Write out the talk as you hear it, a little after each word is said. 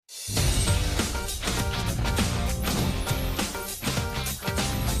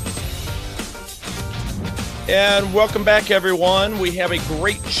And welcome back, everyone. We have a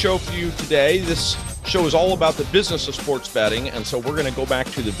great show for you today. This show is all about the business of sports betting, and so we're going to go back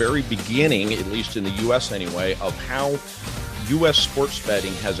to the very beginning, at least in the U.S. anyway, of how U.S. sports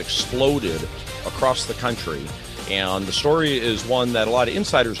betting has exploded across the country. And the story is one that a lot of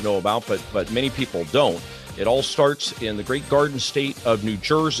insiders know about, but many people don't. It all starts in the great Garden State of New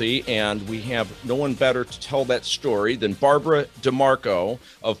Jersey, and we have no one better to tell that story than Barbara DeMarco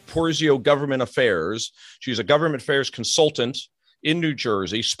of Porzio Government Affairs. She's a government affairs consultant in New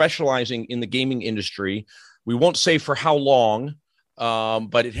Jersey, specializing in the gaming industry. We won't say for how long,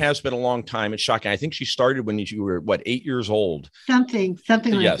 but it has been a long time. It's shocking. I think she started when you were, 8 years old? Something like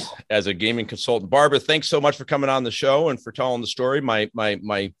that. Yes, as a gaming consultant. Barbara, thanks so much for coming on the show and for telling the story. My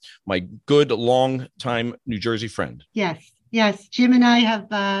good long time New Jersey friend. Yes. Jim and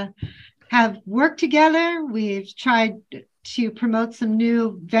I have worked together. We've tried to promote some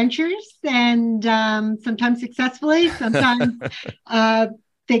new ventures, and sometimes successfully, sometimes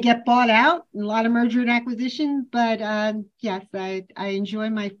they get bought out, a lot of merger and acquisition. But yes, I enjoy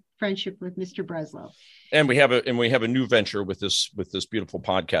my friendship with Mr. Breslo. And we have a new venture with this beautiful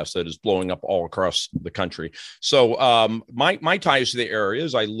podcast that is blowing up all across the country. So my ties to the area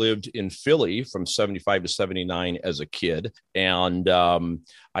is I lived in Philly from 75 to 79 as a kid. And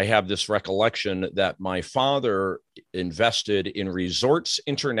I have this recollection that my father invested in Resorts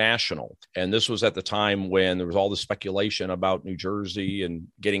International. And this was at the time when there was all the speculation about New Jersey and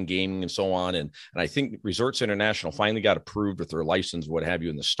getting gaming and so on. And I think Resorts International finally got approved with their license, what have you,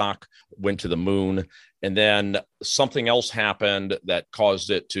 and the stock went to the moon. And then something else happened that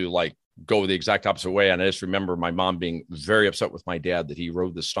caused it to go the exact opposite way. And I just remember my mom being very upset with my dad that he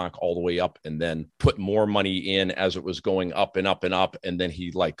rode the stock all the way up and then put more money in as it was going up and up and up. And then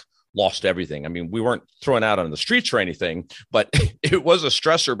he lost everything. I mean, we weren't thrown out on the streets or anything, but it was a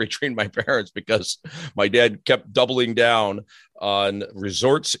stressor between my parents because my dad kept doubling down on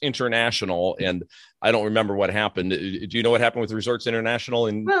Resorts International. And I don't remember what happened. Do you know what happened with Resorts International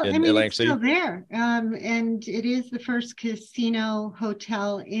in Atlantic City? It's still there. And it is the first casino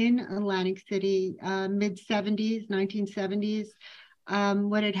hotel in Atlantic City, mid-70s, 1970s.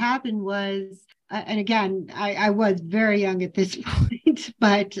 What had happened was, and again, I was very young at this point,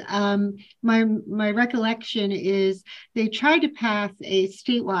 but my recollection is they tried to pass a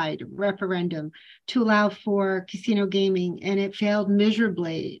statewide referendum to allow for casino gaming, and it failed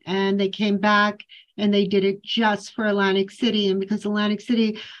miserably. And they came back and they did it just for Atlantic City. And because Atlantic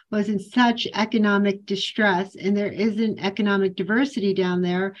City was in such economic distress and there isn't economic diversity down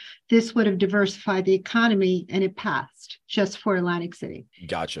there, this would have diversified the economy, and it passed just for Atlantic City.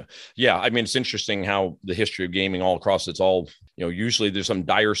 Gotcha. Yeah. I mean, it's interesting how the history of gaming all across, it's all, usually there's some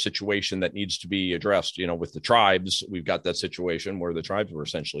dire situation that needs to be addressed. With the tribes, we've got that situation where the tribes were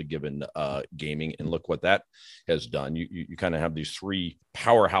essentially given gaming, and look what that has done. You kind of have these three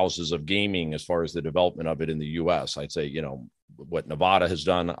powerhouses of gaming as far as the development of it in the U.S. I'd say, what Nevada has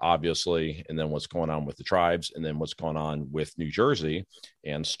done, obviously, and then what's going on with the tribes, and then what's going on with New Jersey,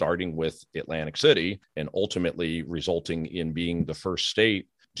 and starting with Atlantic City, and ultimately resulting in being the first state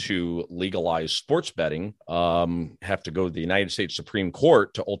to legalize sports betting. Have to go to the United States Supreme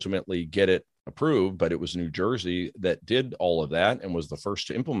Court to ultimately get it approved, but it was New Jersey that did all of that and was the first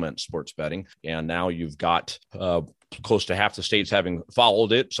to implement sports betting. And now you've got close to half the states having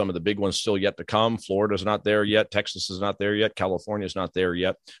followed it. Some of the big ones still yet to come. Florida's not there yet. Texas is not there yet. California's not there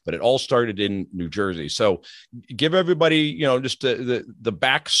yet, but it all started in New Jersey. So give everybody, just the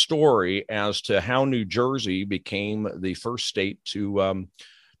backstory as to how New Jersey became the first state to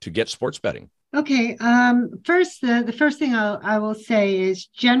get sports betting. Okay. First, the first thing I will say is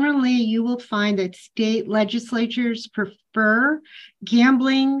generally you will find that state legislatures prefer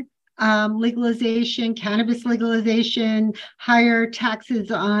gambling legalization, cannabis legalization, higher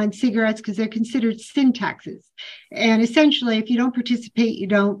taxes on cigarettes because they're considered sin taxes. And essentially, if you don't participate, you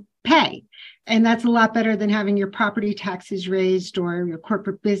don't pay. And that's a lot better than having your property taxes raised or your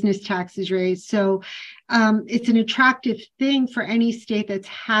corporate business taxes raised. So it's an attractive thing for any state that's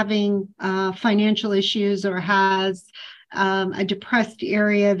having financial issues or has a depressed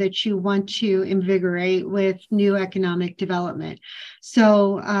area that you want to invigorate with new economic development.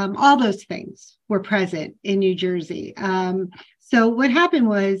 So all those things were present in New Jersey. So what happened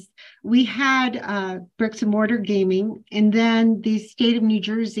was we had bricks and mortar gaming, and then the state of New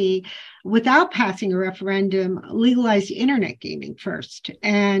Jersey, without passing a referendum, legalized internet gaming first.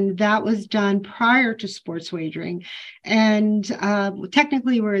 And that was done prior to sports wagering. And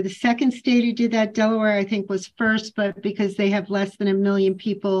technically, we're the second state who did that. Delaware, I think, was first, but because they have less than 1 million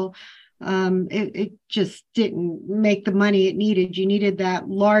people, it just didn't make the money it needed. You needed that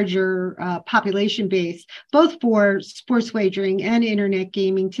larger population base, both for sports wagering and internet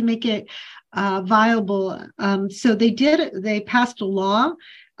gaming, to make it viable. So they passed a law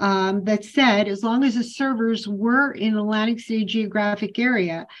that said as long as the servers were in Atlantic City geographic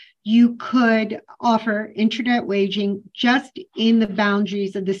area, you could offer internet wagering just in the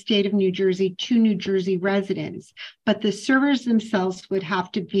boundaries of the state of New Jersey to New Jersey residents. But the servers themselves would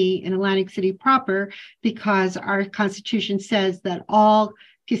have to be in Atlantic City proper, because our Constitution says that all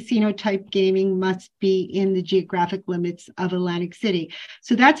casino type gaming must be in the geographic limits of Atlantic City.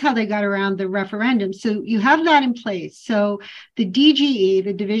 So that's how they got around the referendum. So you have that in place. So the DGE,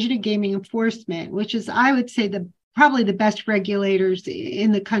 the Division of Gaming Enforcement, which is, I would say, probably the best regulators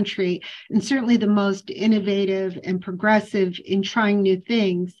in the country, and certainly the most innovative and progressive in trying new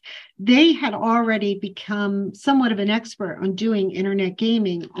things, they had already become somewhat of an expert on doing internet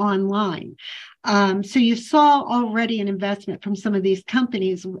gaming online. So you saw already an investment from some of these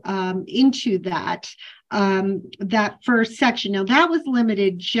companies into that first section. Now, that was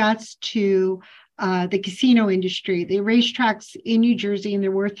limited just to the casino industry. The racetracks in New Jersey, and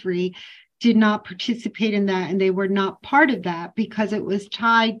there were 3, did not participate in that, and they were not part of that because it was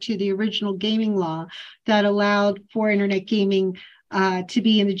tied to the original gaming law that allowed for internet gaming to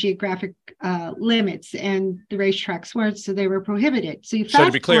be in the geographic limits, and the racetracks weren't, so they were prohibited. So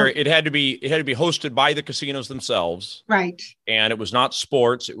to be clear, it had to be hosted by the casinos themselves, right? And it was not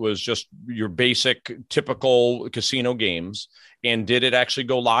sports; it was just your basic, typical casino games. And did it actually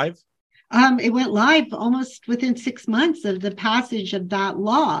go live? It went live almost within 6 months of the passage of that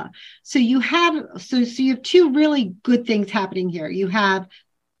law. So you have 2 really good things happening here. You have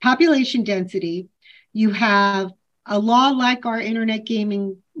population density. You have a law like our internet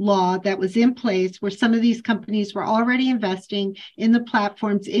gaming law that was in place, where some of these companies were already investing in the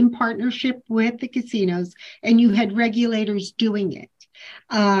platforms in partnership with the casinos, and you had regulators doing it.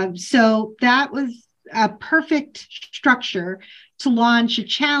 So that was a perfect structure to launch a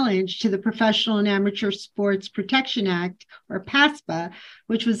challenge to the Professional and Amateur Sports Protection Act, or PASPA,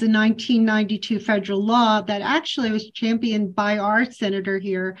 which was a 1992 federal law that actually was championed by our senator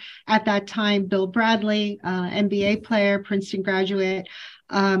here at that time, Bill Bradley, NBA player, Princeton graduate,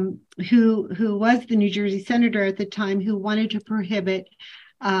 who was the New Jersey senator at the time, who wanted to prohibit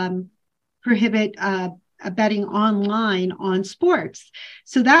betting online on sports.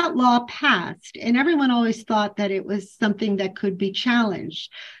 So that law passed, and everyone always thought that it was something that could be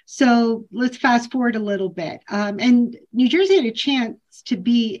challenged. So let's fast forward a little bit. And New Jersey had a chance to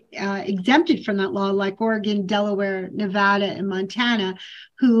be exempted from that law, like Oregon, Delaware, Nevada, and Montana,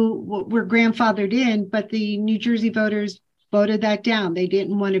 who were grandfathered in, but the New Jersey voters voted that down. They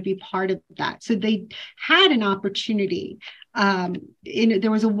didn't want to be part of that. So they had an opportunity. There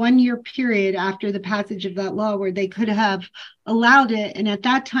was a 1-year period after the passage of that law where they could have allowed it. And at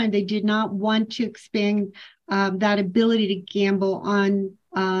that time, they did not want to expand that ability to gamble on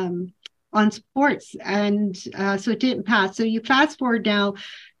sports. And so it didn't pass. So you fast forward now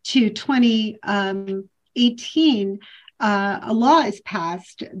to 2018, a law is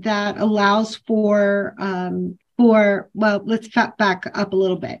passed that allows for let's back up a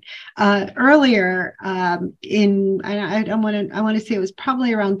little bit. Earlier, I want to say it was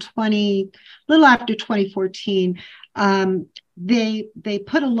probably around little after 2014, they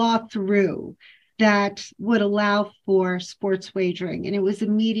put a law through that would allow for sports wagering, and it was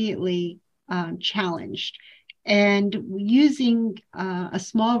immediately challenged. And using a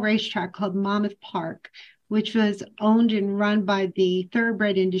small racetrack called Monmouth Park, which was owned and run by the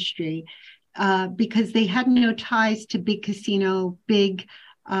thoroughbred industry, because they had no ties to big casino, big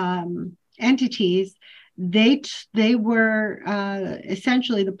entities. They were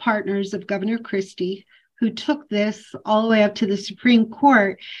essentially the partners of Governor Christie, who took this all the way up to the Supreme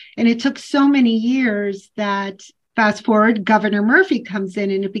Court. And it took so many years that, fast forward, Governor Murphy comes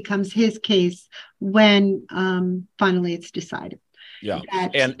in, and it becomes his case when finally it's decided. Yeah.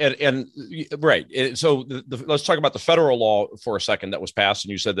 And right. So let's talk about the federal law for a second that was passed.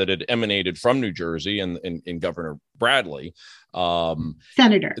 And you said that it emanated from New Jersey and Governor Bradley.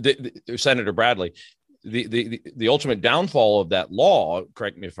 Senator Bradley. The ultimate downfall of that law,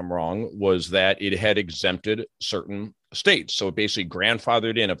 correct me if I'm wrong, was that it had exempted certain states. So it basically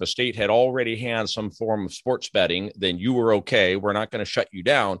grandfathered in. If a state had already had some form of sports betting, then you were okay. We're not going to shut you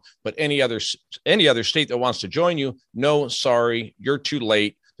down. But any other state that wants to join you, no, sorry, you're too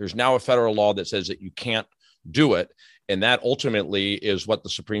late. There's now a federal law that says that you can't do it. And that ultimately is what the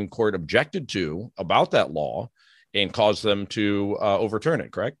Supreme Court objected to about that law and caused them to overturn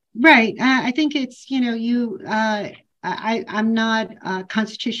it, correct? Right. I think it's, I'm not a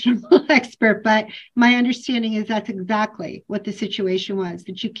constitutional expert, but my understanding is that's exactly what the situation was,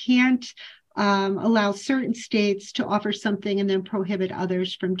 that you can't allow certain states to offer something and then prohibit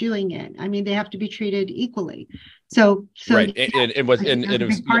others from doing it. I mean, they have to be treated equally. So right. yeah, And it was, and that's a it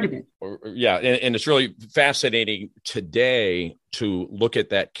was, big part of it. yeah. And it's really fascinating today to look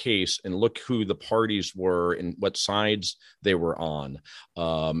at that case and look who the parties were and what sides they were on.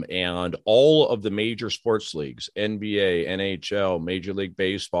 And all of the major sports leagues, NBA, NHL, Major League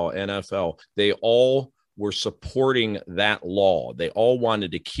Baseball, NFL, they all were supporting that law. They all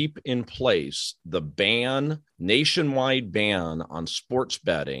wanted to keep in place the nationwide ban on sports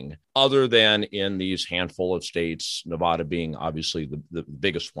betting, other than in these handful of states, Nevada being obviously the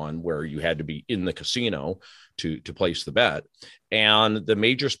biggest one, where you had to be in the casino to place the bet. And the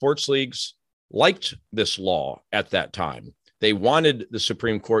major sports leagues liked this law at that time. They wanted the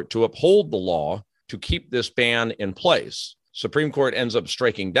Supreme Court to uphold the law to keep this ban in place. Supreme Court ends up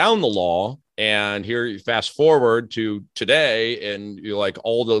striking down the law. And here you fast forward to today, and you're like,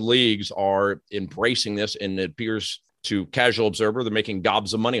 all the leagues are embracing this, and it appears to casual observer, they're making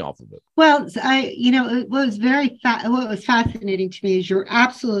gobs of money off of it. Well, what was fascinating to me is you're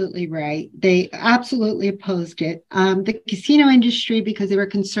absolutely right. They absolutely opposed it. The casino industry, because they were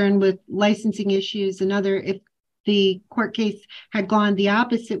concerned with licensing issues and if the court case had gone the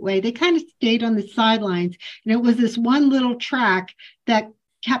opposite way, they kind of stayed on the sidelines. And it was this one little track that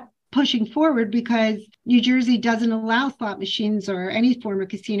kept pushing forward, because New Jersey doesn't allow slot machines or any form of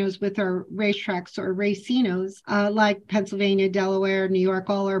casinos with our racetracks or racinos, like Pennsylvania, Delaware, New York,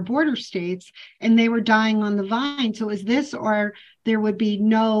 all our border states, and they were dying on the vine. So it was this, or there would be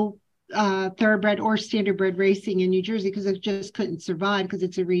no thoroughbred or standardbred racing in New Jersey, because it just couldn't survive, because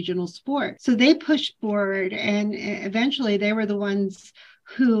it's a regional sport. So they pushed forward, and eventually they were the ones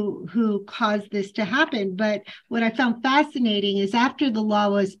who caused this to happen. But what I found fascinating is, after the law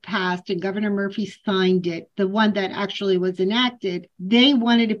was passed and Governor Murphy signed it, the one that actually was enacted, they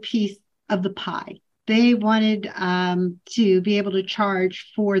wanted a piece of the pie. They wanted to be able to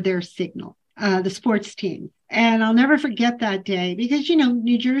charge for their signal, the sports team. And I'll never forget that day, because,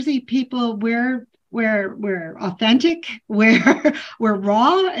 New Jersey people, we're authentic, we're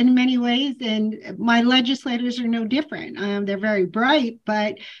raw in many ways, and my legislators are no different. They're very bright,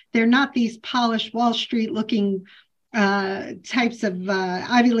 but they're not these polished Wall Street looking types of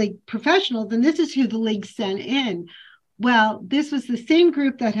Ivy League professionals. And this is who the league sent in. Well, this was the same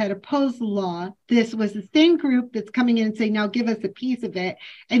group that had opposed the law. This was the same group that's coming in and saying, now give us a piece of it.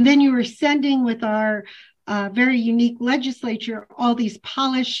 And then you were sending with our very unique legislature all these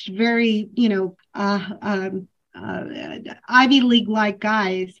polished, very, Ivy League-like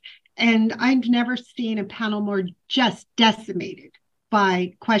guys. And I've never seen a panel more just decimated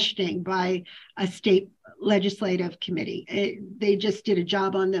by questioning by a state legislative committee. They just did a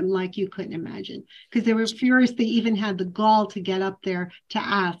job on them like you couldn't imagine, because they were furious they even had the gall to get up there to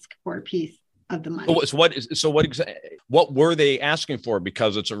ask for a piece of the money. What were they asking for?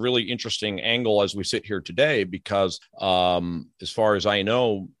 Because it's a really interesting angle as we sit here today, because as far as I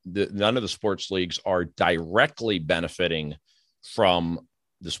know, none of the sports leagues are directly benefiting from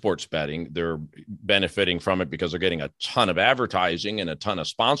the sports betting. They're benefiting from it because they're getting a ton of advertising and a ton of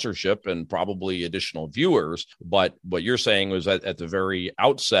sponsorship and probably additional viewers. But what you're saying was that at the very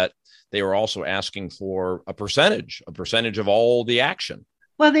outset, they were also asking for a percentage of all the action.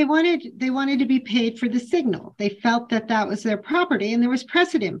 Well, they wanted to be paid for the signal. They felt that was their property, and there was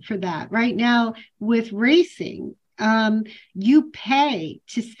precedent for that. Right now with racing, you pay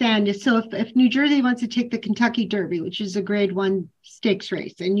to send. So if New Jersey wants to take the Kentucky Derby, which is a grade 1 stakes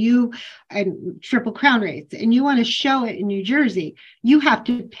race, and Triple Crown race, and you want to show it in New Jersey, you have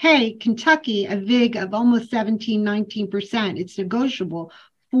to pay Kentucky a vig of almost 19%. It's negotiable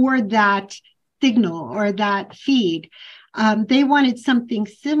for that signal or that feed. They wanted something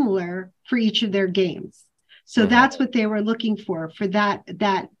similar for each of their games. So that's what they were looking for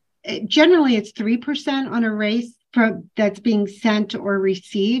that. Generally, it's 3% on a race that's being sent or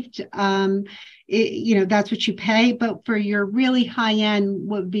received. That's what you pay. But for your really high end,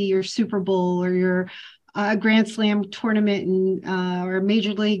 would be your Super Bowl or your Grand Slam tournament or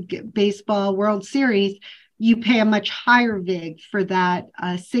Major League Baseball World Series, you pay a much higher vig for that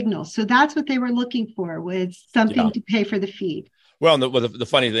signal. So that's what they were looking for, was something to pay for the feed. Well, the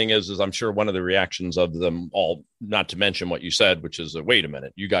funny thing is I'm sure one of the reactions of them all, not to mention what you said, which is, wait a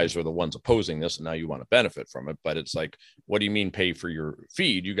minute, you guys are the ones opposing this and now you want to benefit from it. But it's like, what do you mean pay for your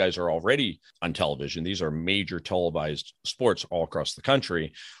feed? You guys are already on television. These are major televised sports all across the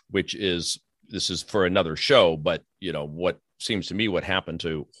country, this is for another show. But what seems to me what happened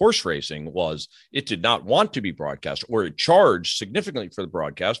to horse racing was it did not want to be broadcast, or it charged significantly for the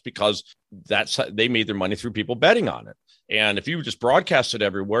broadcast because they made their money through people betting on it. And if you just broadcast it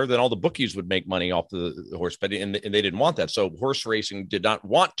everywhere, then all the bookies would make money off the horse betting, and they didn't want that. So horse racing did not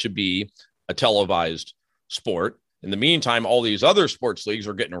want to be a televised sport. In the meantime, all these other sports leagues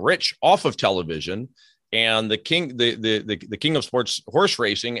are getting rich off of television, and the king of sports, horse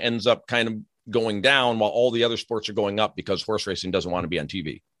racing, ends up kind of going down while all the other sports are going up because horse racing doesn't want to be on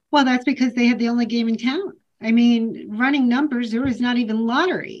TV. Well, that's because they had the only game in town. I mean, running numbers, there was not even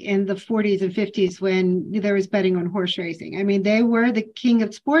lottery in the 40s and 50s when there was betting on horse racing. I mean, they were the king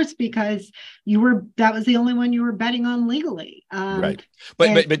of sports because that was the only one you were betting on legally. Right. But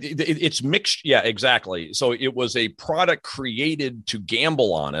it's mixed. Yeah, exactly. So it was a product created to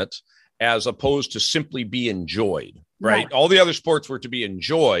gamble on it as opposed to simply be enjoyed. Right. All the other sports were to be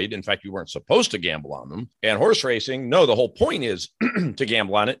enjoyed. In fact, you weren't supposed to gamble on them. And horse racing, no, the whole point is to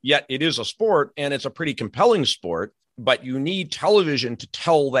gamble on it. Yet it is a sport, and it's a pretty compelling sport, but you need television to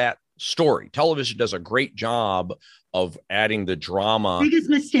tell that story. Television does a great job of adding the drama. Biggest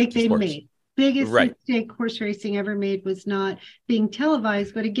mistake they made. Biggest mistake horse racing ever made was not being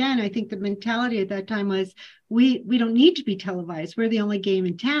televised. But again, I think the mentality at that time was we don't need to be televised. We're the only game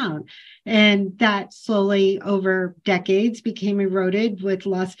in town. And that slowly over decades became eroded with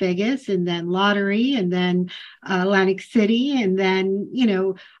Las Vegas, and then lottery, and then Atlantic City, and then,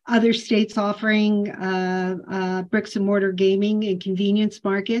 other states offering bricks and mortar gaming and convenience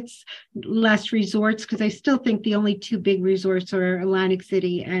markets, less resorts, because I still think the only two big resorts are Atlantic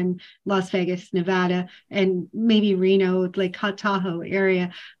City and Las Vegas, Nevada, and maybe Reno, Lake Tahoe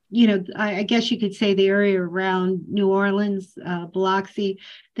area. I guess you could say the area around New Orleans, Biloxi,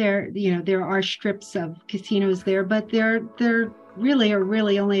 there are strips of casinos there, but they're really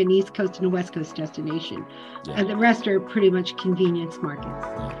only an East Coast and a West Coast destination. Yeah. And the rest are pretty much convenience markets.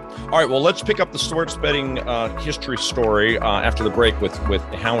 Yeah. All right, well, let's pick up the sports betting history story after the break with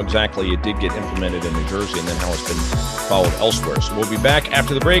how exactly it did get implemented in New Jersey and then how it's been followed elsewhere. So we'll be back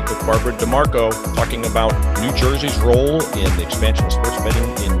after the break with Barbara DeMarco talking about New Jersey's role in the expansion of sports betting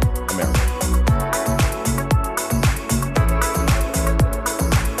in America.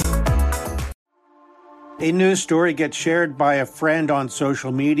 A news story gets shared by a friend on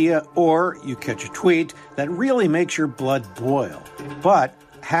social media, or you catch a tweet that really makes your blood boil. But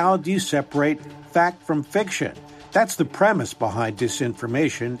how do you separate fact from fiction? That's the premise behind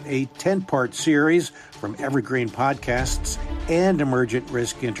Disinformation, a 10-part series from Evergreen Podcasts and Emergent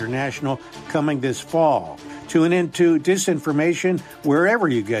Risk International coming this fall. Tune into Disinformation wherever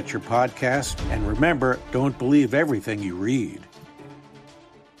you get your podcasts. And remember, don't believe everything you read.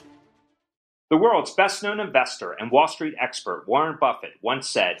 The world's best-known investor and Wall Street expert Warren Buffett once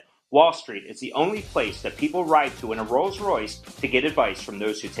said, "Wall Street is the only place that people ride to in a Rolls-Royce to get advice from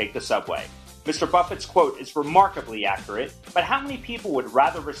those who take the subway." Mr. Buffett's quote is remarkably accurate, but how many people would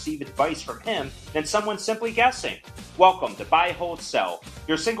rather receive advice from him than someone simply guessing? Welcome to Buy, Hold, Sell,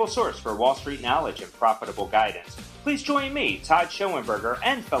 your single source for Wall Street knowledge and profitable guidance. Please join me, Todd Schoenberger,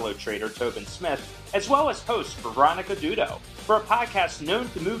 and fellow trader Tobin Smith, as well as host Veronica Dudo, for a podcast known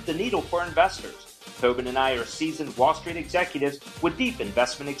to move the needle for investors. Tobin and I are seasoned Wall Street executives with deep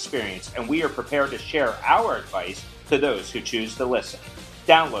investment experience, and we are prepared to share our advice to those who choose to listen.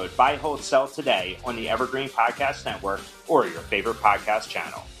 Download Buy, Hold, Sell today on the Evergreen Podcast Network or your favorite podcast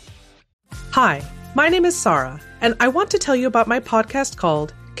channel. Hi, my name is Sarah, and I want to tell you about my podcast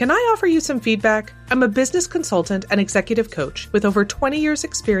called Can I Offer You Some Feedback? I'm a business consultant and executive coach with over 20 years'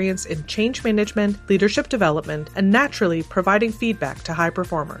 experience in change management, leadership development, and naturally providing feedback to high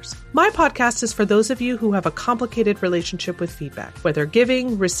performers. My podcast is for those of you who have a complicated relationship with feedback, whether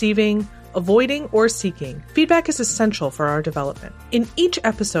giving, receiving, avoiding, or seeking. Feedback is essential for our development. In each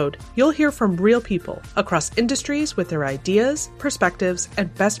episode, you'll hear from real people across industries with their ideas, perspectives,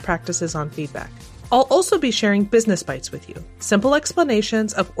 and best practices on feedback. I'll also be sharing business bites with you, simple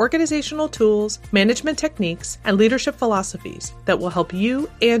explanations of organizational tools, management techniques, and leadership philosophies that will help you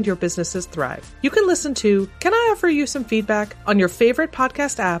and your businesses thrive. You can listen to Can I Offer You Some Feedback on your favorite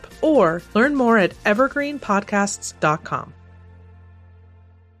podcast app, or learn more at evergreenpodcasts.com.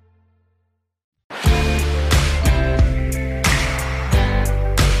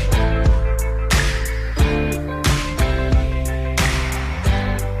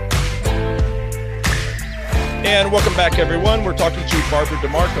 And welcome back, everyone. We're talking to Barbara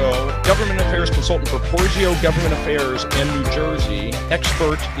DeMarco, Government Affairs Consultant for Porzio Government Affairs in New Jersey,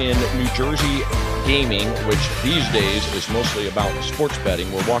 expert in New Jersey gaming, which these days is mostly about sports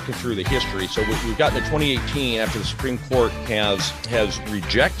betting. We're walking through the history. So we've gotten to 2018 after the Supreme Court has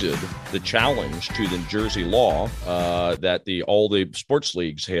rejected the challenge to the New Jersey law that all the sports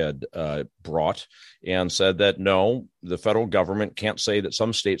leagues had brought, and said that no, the federal government can't say that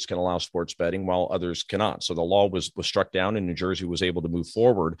some states can allow sports betting while others cannot. So the law was struck down, and New Jersey was able to move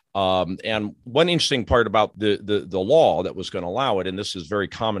forward. And one interesting part about the law that was going to allow it, and this is very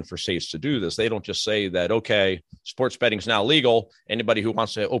common for states to do this, they don't just say that, okay, sports betting is now legal. Anybody who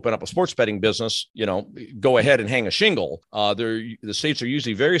wants to open up a sports betting business, go ahead and hang a shingle. The states are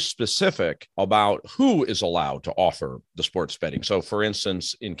usually very specific about who is allowed to offer the sports betting. So for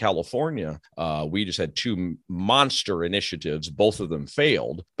instance, in California, we just had two monster initiatives. Both of them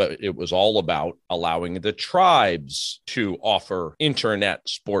failed, but it was all about allowing the tribes to offer internet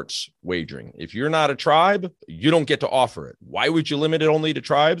sports wagering. If you're not a tribe, you don't get to offer it. Why would you limit it only to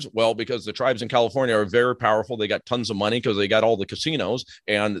tribes? Well, because the tribes in California are very powerful. They got tons of money because they got all the casinos,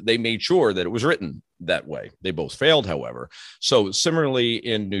 and they made sure that it was written that way. They both failed, however. So similarly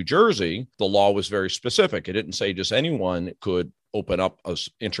in New Jersey, the law was very specific. It didn't say just anyone could open up an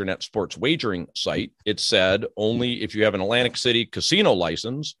internet sports wagering site. It said only if you have an Atlantic City casino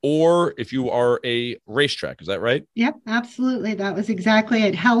license or if you are a racetrack. Is that right? Yep, absolutely. That was exactly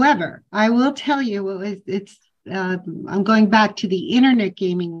it. However, I will tell you, I'm going back to the Internet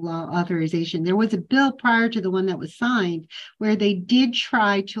Gaming Law Authorization. There was a bill prior to the one that was signed where they did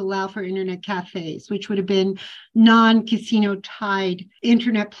try to allow for internet cafes, which would have been non-casino tied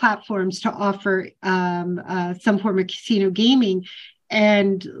internet platforms to offer some form of casino gaming.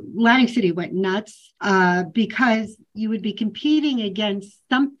 And Atlantic City went nuts because you would be competing against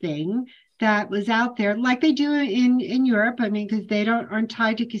something that was out there, like they do in Europe. I mean, because they aren't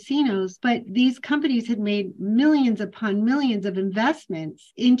tied to casinos, but these companies had made millions upon millions of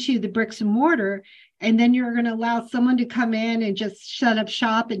investments into the bricks and mortar. And then you're going to allow someone to come in and just shut up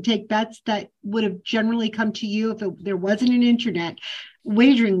shop and take bets that would have generally come to you if there wasn't an internet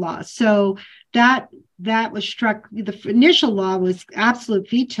wagering law. So that was struck. The initial law was absolute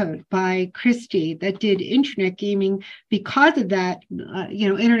vetoed by Christie that did internet gaming because of that,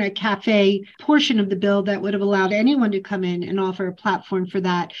 internet cafe portion of the bill that would have allowed anyone to come in and offer a platform for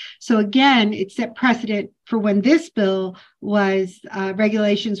that. So again, it set precedent for when this bill was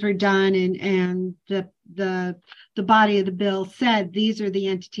regulations were done and the body of the bill said these are the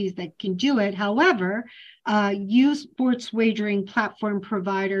entities that can do it. However, you sports wagering platform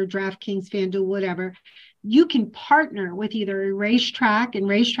provider, DraftKings, FanDuel, whatever, you can partner with either a racetrack, and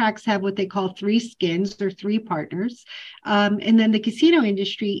racetracks have what they call three skins or three partners. And then the casino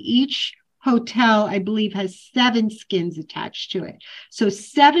industry, each hotel, I believe, has 7 skins attached to it. So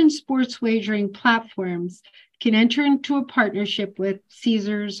 7 sports wagering platforms can enter into a partnership with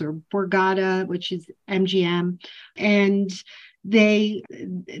Caesars or Borgata, which is MGM, and they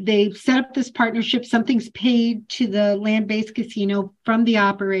set up this partnership. Something's paid to the land-based casino from the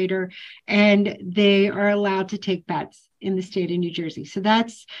operator, and they are allowed to take bets in the state of New Jersey. So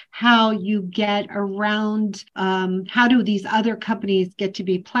that's how you get around, how do these other companies get to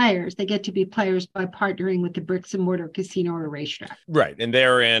be players? They get to be players by partnering with the bricks and mortar casino or racetrack. Right. And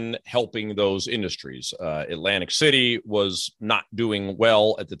therein helping those industries. Atlantic City was not doing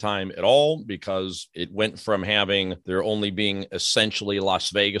well at the time at all because it went from having there only being essentially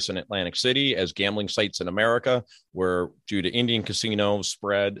Las Vegas and Atlantic City as gambling sites in America, where due to Indian casino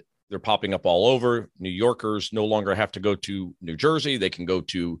spread, they're popping up all over. New Yorkers no longer have to go to New Jersey. They can go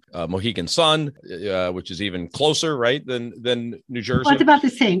to Mohegan Sun, which is even closer, right, than New Jersey. Well, it's about the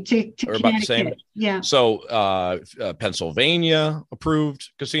same to or about the same. Yeah. So Pennsylvania approved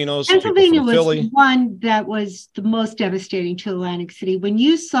casinos. Pennsylvania was one that was the most devastating to Atlantic City. When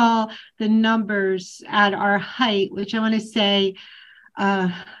you saw the numbers at our height, which I want to say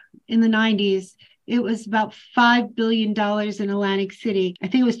in the 90s, it was about $5 billion in Atlantic City. I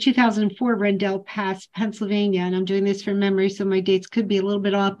think it was 2004, Rendell passed Pennsylvania, and I'm doing this from memory, so my dates could be a little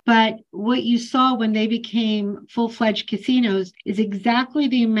bit off. But what you saw when they became full-fledged casinos is exactly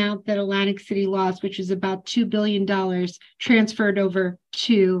the amount that Atlantic City lost, which is about $2 billion transferred over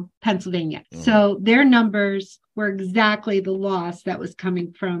to Pennsylvania. Mm-hmm. So their numbers were exactly the loss that was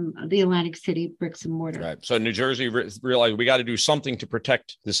coming from the Atlantic City bricks and mortar. Right. So New Jersey realized we got to do something to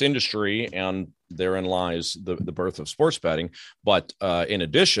protect this industry, and therein lies the birth of sports betting. But in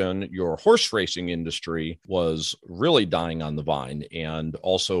addition, your horse racing industry was really dying on the vine, and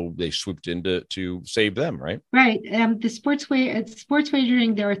also they swooped in to save them, right? Right. The sports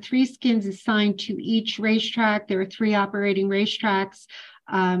wagering, there are 3 skins assigned to each racetrack. There are 3 operating racetracks.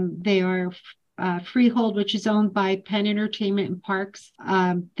 They are Freehold, which is owned by Penn Entertainment and Parks.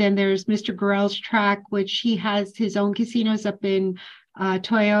 Then there's Mr. Gorell's Track, which he has his own casinos up in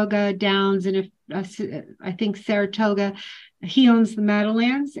Tioga Downs and I think Saratoga. He owns the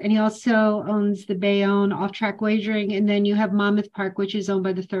Meadowlands, and he also owns the Bayonne off-track wagering. And then you have Monmouth Park, which is owned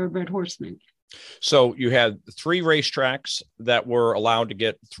by the Thoroughbred Horsemen. So you had 3 racetracks that were allowed to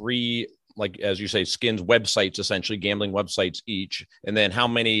get 3, like, as you say, skins websites, essentially gambling websites each. And then how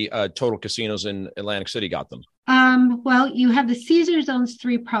many total casinos in Atlantic City got them? Well, you have the Caesars owns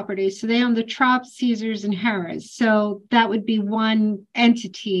 3 properties. So they own the Trop, Caesars, and Harrah's. So that would be one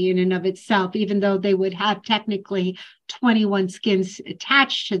entity in and of itself, even though they would have technically 21 skins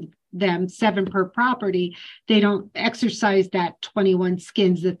attached to them, 7 per property. They don't exercise that 21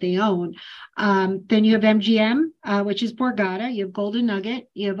 skins that they own. Then you have MGM, which is Borgata. You have Golden Nugget.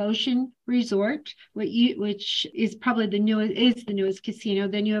 You have Ocean Resort, which is probably the newest casino.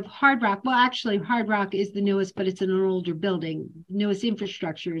 Then you have Hard Rock. Well, actually, Hard Rock is the newest, but it's in an older building. The newest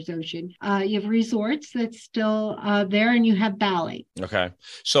infrastructure is Ocean. You have Resorts that's still there, and you have Bally. Okay.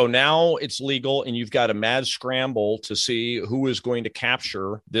 So now it's legal, and you've got a mad scramble to see who is going to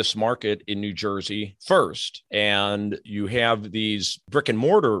capture this market in New Jersey first. And you have these brick and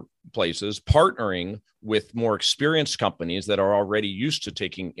mortar places partnering with more experienced companies that are already used to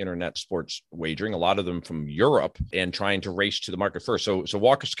taking internet sports wagering, a lot of them from Europe, and trying to race to the market first. So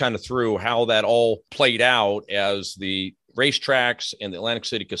walk us kind of through how that all played out as the racetracks and the Atlantic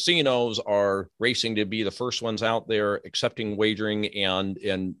City casinos are racing to be the first ones out there accepting wagering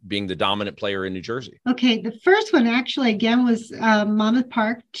and being the dominant player in New Jersey. Okay, the first one actually again was Monmouth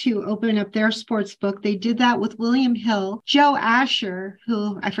Park to open up their sports book. They did that with William Hill. Joe Asher,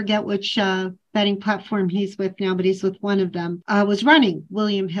 who I forget which betting platform he's with now, but he's with one of them, was running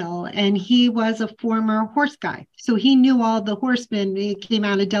William Hill, and he was a former horse guy. So he knew all the horsemen. He came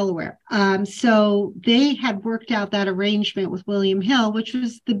out of Delaware. So they had worked out that arrangement with William Hill, which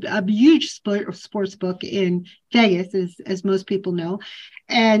was a huge sports book in Vegas, as most people know.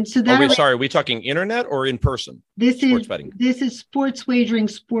 And so that are we talking internet or in person? This is sports wagering,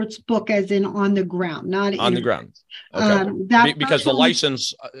 sports book, as in on the ground, not on the ground. Okay. Because the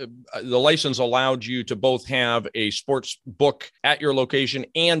license allowed you to both have a sports book at your location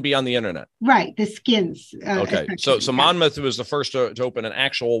and be on the internet. Right. The skins. Okay. So Monmouth was the first to open an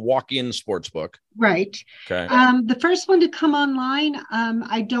actual walk-in sports book. Right. Okay. The first one to come online,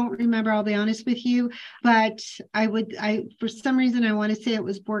 I don't remember, I'll be honest with you, but for some reason, I want to say it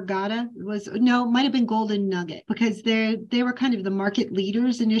was Borgata. It might have been Golden Nugget, because they were kind of the market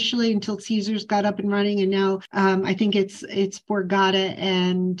leaders initially until Caesars got up and running. And now I think it's Borgata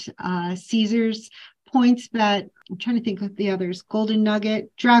and Caesars. PointsBet, I'm trying to think of the others, Golden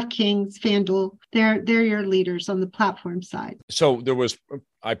Nugget, DraftKings, FanDuel, they're your leaders on the platform side. So there was,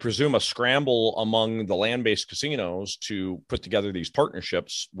 I presume, a scramble among the land-based casinos to put together these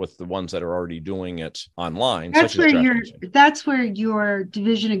partnerships with the ones that are already doing it online. That's where your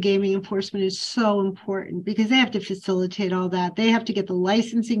Division of Gaming Enforcement is so important, because they have to facilitate all that. They have to get the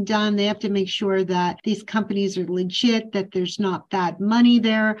licensing done. They have to make sure that these companies are legit, that there's not bad money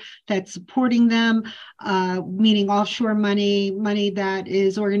there that's supporting them, meaning offshore money that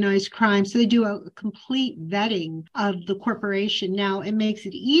is organized crime. So they do a complete vetting of the corporation. Now, it makes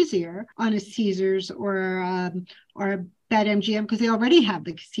it easier on a Caesars or a BetMGM because they already have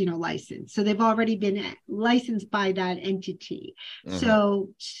the casino license. So they've already been licensed by that entity. Mm-hmm. So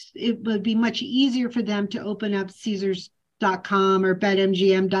it would be much easier for them to open up Caesars.com or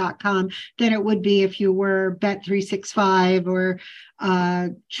BetMGM.com than it would be if you were Bet365 or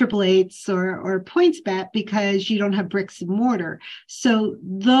 888s or PointsBet, because you don't have bricks and mortar. So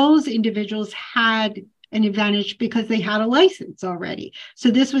those individuals had an advantage because they had a license already.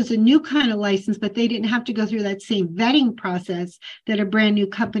 So this was a new kind of license, but they didn't have to go through that same vetting process that a brand new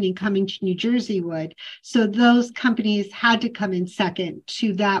company coming to New Jersey would. So those companies had to come in second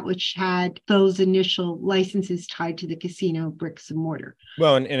to that which had those initial licenses tied to the casino bricks and mortar.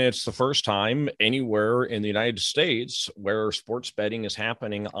 Well, and it's the first time anywhere in the United States where sports betting is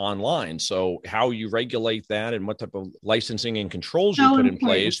happening online. So how you regulate that and what type of licensing and controls you put in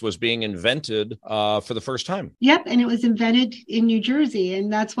place was being invented for the first time. Yep. And it was invented in New Jersey.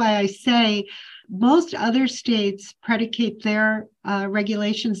 And that's why I say most other states predicate their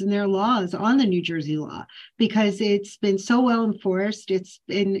regulations and their laws on the New Jersey law, because it's been so well enforced. Its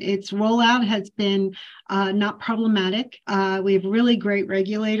rollout has been not problematic. We have really great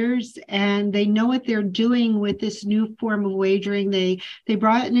regulators, and they know what they're doing with this new form of wagering. They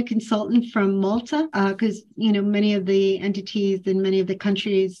brought in a consultant from Malta because many of the entities in many of the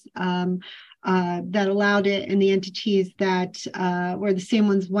countries that allowed it, and the entities that were the same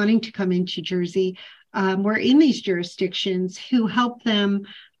ones wanting to come into Jersey were in these jurisdictions, who helped them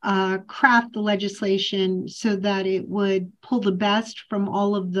craft the legislation so that it would pull the best from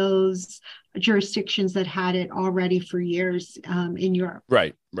all of those jurisdictions that had it already for years in Europe.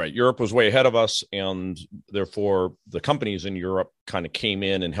 Right. Europe was way ahead of us, and therefore the companies in Europe kind of came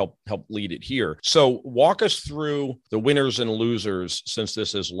in and helped lead it here. So walk us through the winners and losers since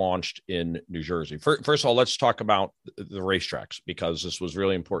this is launched in New Jersey. First of all, let's talk about the racetracks, because this was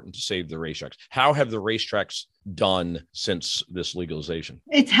really important to save the racetracks. How have the racetracks done since this legalization?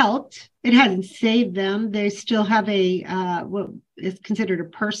 It's helped. It hasn't saved them. They still have a what is considered a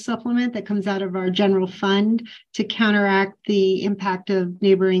purse supplement that comes out of our general fund to counteract the impact of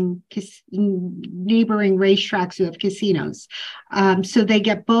neighboring racetracks who have casinos. So they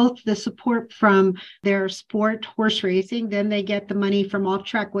get both the support from their sport, horse racing, then they get the money from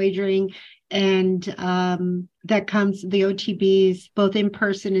off-track wagering, and that comes the OTBs, both in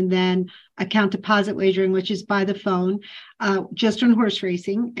person and then account deposit wagering, which is by the phone, just on horse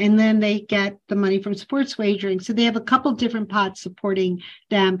racing. And then they get the money from sports wagering. So they have a couple different pots supporting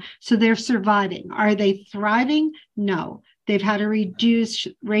them. So they're surviving. Are they thriving? No. They've had to reduce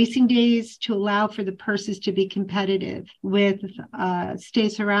racing days to allow for the purses to be competitive with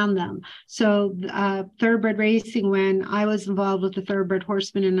states around them. So thoroughbred racing, when I was involved with the Thoroughbred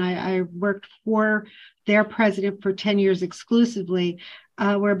Horsemen, and I worked for their president for 10 years exclusively,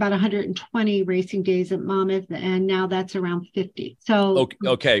 we're about 120 racing days at Monmouth, and now that's around 50. So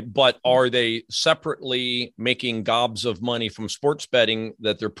okay, but are they separately making gobs of money from sports betting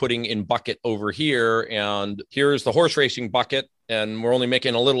that they're putting in bucket over here, and here's the horse racing bucket, and we're only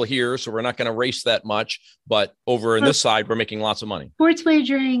making a little here, so we're not going to race that much, but over in this side, we're making lots of money? Sports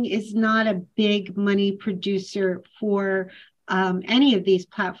wagering is not a big money producer for any of these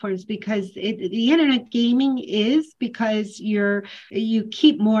platforms, because the internet gaming is, because you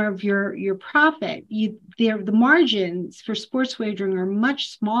keep more of your profit. The margins for sports wagering are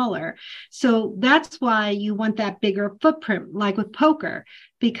much smaller. So that's why you want that bigger footprint, like with poker,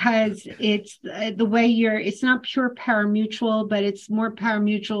 because it's the way it's not pure pari-mutuel, but it's more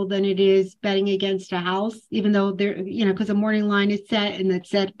pari-mutuel than it is betting against a house, even though because a morning line is set and it's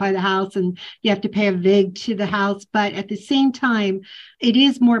set by the house and you have to pay a vig to the house. But at the same time, it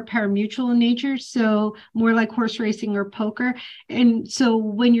is more pari-mutuel in nature. So more like horse racing or poker. And so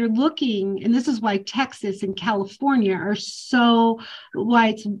when you're looking, and this is why Texas and California are why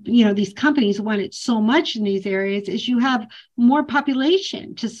it's, these companies want it so much in these areas, is you have more population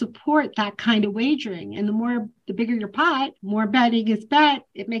to support that kind of wagering. And the bigger your pot, more betting is bet,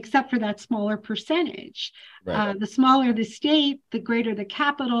 it makes up for that smaller percentage. Right. The smaller the state, the greater the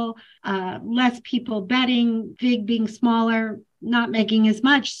capital, less people betting, vig being smaller, not making as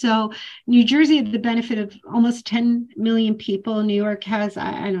much. So New Jersey had the benefit of almost 10 million people. New York has,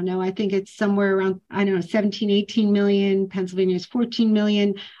 I don't know, I think it's somewhere around, 17, 18 million. Pennsylvania is 14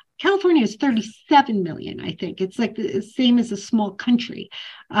 million. California is 37 million, I think. It's like the same as a small country.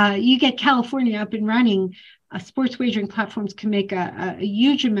 You get California up and running, sports wagering platforms can make a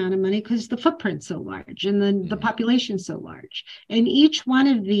huge amount of money because the footprint's so large and then the population's so large. And each one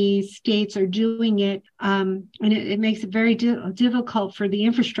of these states are doing it, and it makes it very difficult for the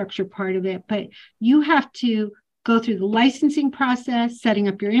infrastructure part of it. But you have to go through the licensing process, setting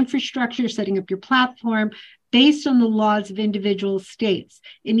up your infrastructure, setting up your platform, based on the laws of individual states,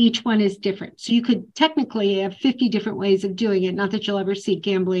 and each one is different. So you could technically have 50 different ways of doing it. Not that you'll ever see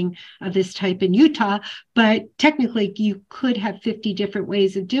gambling of this type in Utah, but technically you could have 50 different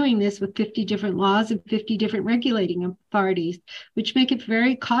ways of doing this with 50 different laws and 50 different regulating authorities, which make it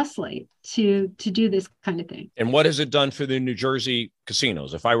very costly to do this kind of thing. And what has it done for the New Jersey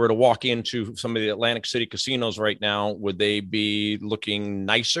casinos? If I were to walk into some of the Atlantic City casinos right now, would they be looking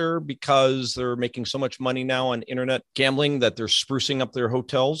nicer because they're making so much money now on internet gambling that they're sprucing up their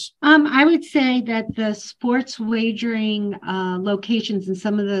hotels? I would say that the sports wagering locations in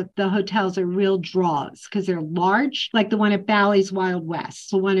some of the hotels are real draws because they're large, like the one at Bally's Wild West,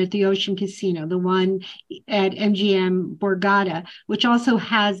 the one at the Ocean Casino, the one at MGM Borgata, which also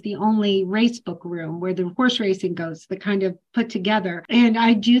has the only race book room where the horse racing goes, the kind of put together. And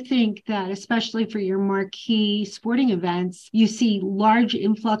I do think that, especially for your marquee sporting events, you see large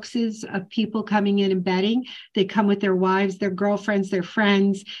influxes of people coming in and betting. They come with their wives, their girlfriends, their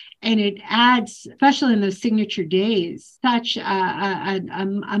friends, and it adds, especially in those signature days, such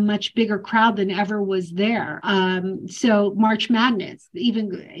a much bigger crowd than ever was there. So March Madness,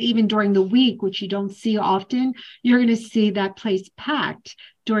 even during the week, which you don't see often, you're going to see that place packed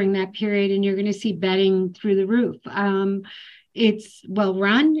during that period, and you're going to see betting through the roof. It's well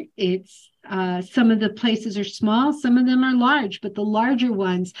run. It's some of the places are small, some of them are large, but the larger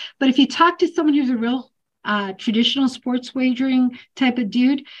ones. But if you talk to someone who's a real traditional sports wagering type of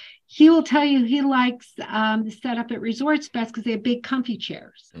dude, he will tell you he likes the setup at resorts best because they have big comfy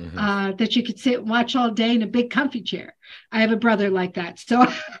chairs that you could sit and watch all day in a big comfy chair. I have a brother like that. So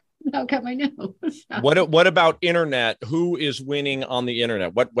I'll cut my nose. So. What about internet? Who is winning on the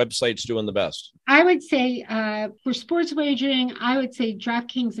internet? What website's doing the best? I would say for sports wagering, I would say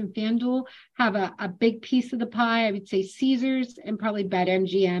DraftKings and FanDuel have a big piece of the pie. I would say Caesars and probably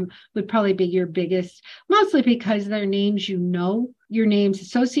BetMGM would probably be your biggest, mostly because they're names your names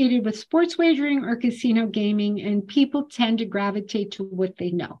associated with sports wagering or casino gaming, and people tend to gravitate to what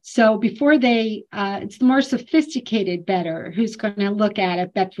they know. So before it's the more sophisticated bettor who's going to look at a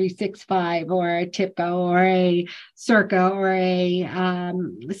Bet365 or a TIPCO or a Circa or a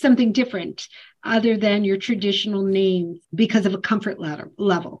something different other than your traditional names because of a comfort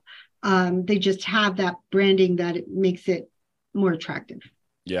level. They just have that branding that it makes it more attractive.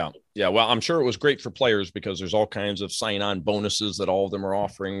 Yeah. Well, I'm sure it was great for players because there's all kinds of sign-on bonuses that all of them are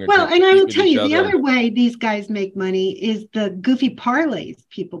offering. Well, and I will tell you, the other way these guys make money is the goofy parlays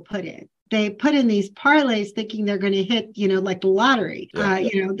people put in. They put in these parlays thinking they're going to hit, like the lottery,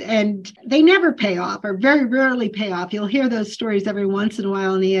 and they never pay off or very rarely pay off. You'll hear those stories every once in a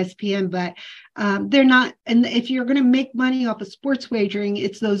while on ESPN, but they're not. And if you're going to make money off of sports wagering,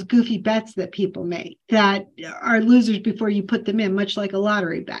 it's those goofy bets that people make that are losers before you put them in, much like a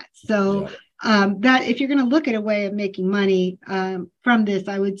lottery bet. So that if you're going to look at a way of making money from this,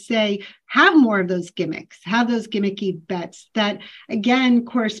 I would say have more of those gimmicks, have those gimmicky bets that, again,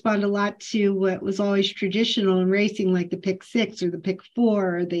 correspond a lot to what was always traditional in racing, like the pick six or the pick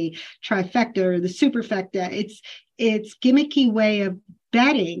four or the trifecta or the superfecta. It's gimmicky way of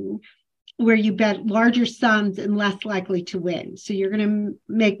betting where you bet larger sums and less likely to win. So you're going to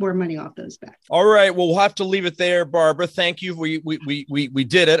make more money off those bets. All right. Well, we'll have to leave it there, Barbara. Thank you. We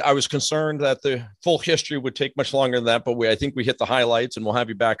did it. I was concerned that the full history would take much longer than that, but I think we hit the highlights, and we'll have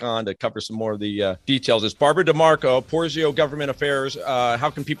you back on to cover some more of the details. It's Barbara DeMarco, Porzio Government Affairs. How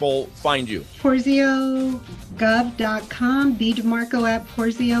can people find you? PorzioGov.com, BDeMarco at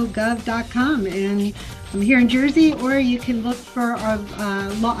PorzioGov.com. And I'm here in Jersey, or you can look for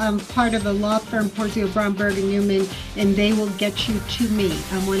I'm part of a law firm, Porzio, Bromberg, and Newman, and they will get you to me.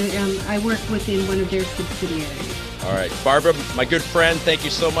 I work within one of their subsidiaries. All right. Barbara, my good friend, thank you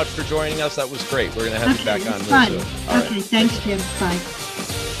so much for joining us. That was great. We're going to have you back on real soon. Okay, right. Thanks, Jim. Bye.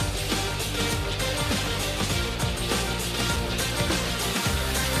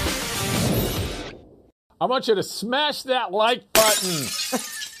 I want you to smash that like button.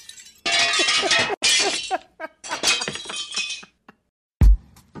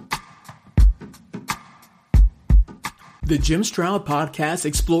 The Jim Stroud Podcast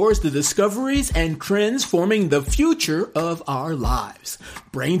explores the discoveries and trends forming the future of our lives.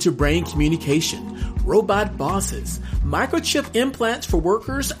 Brain-to-brain communication, robot bosses, microchip implants for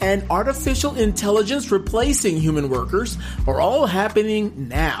workers, and artificial intelligence replacing human workers are all happening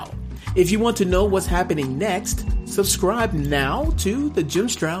now. If you want to know what's happening next, subscribe now to the Jim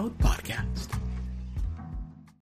Stroud Podcast.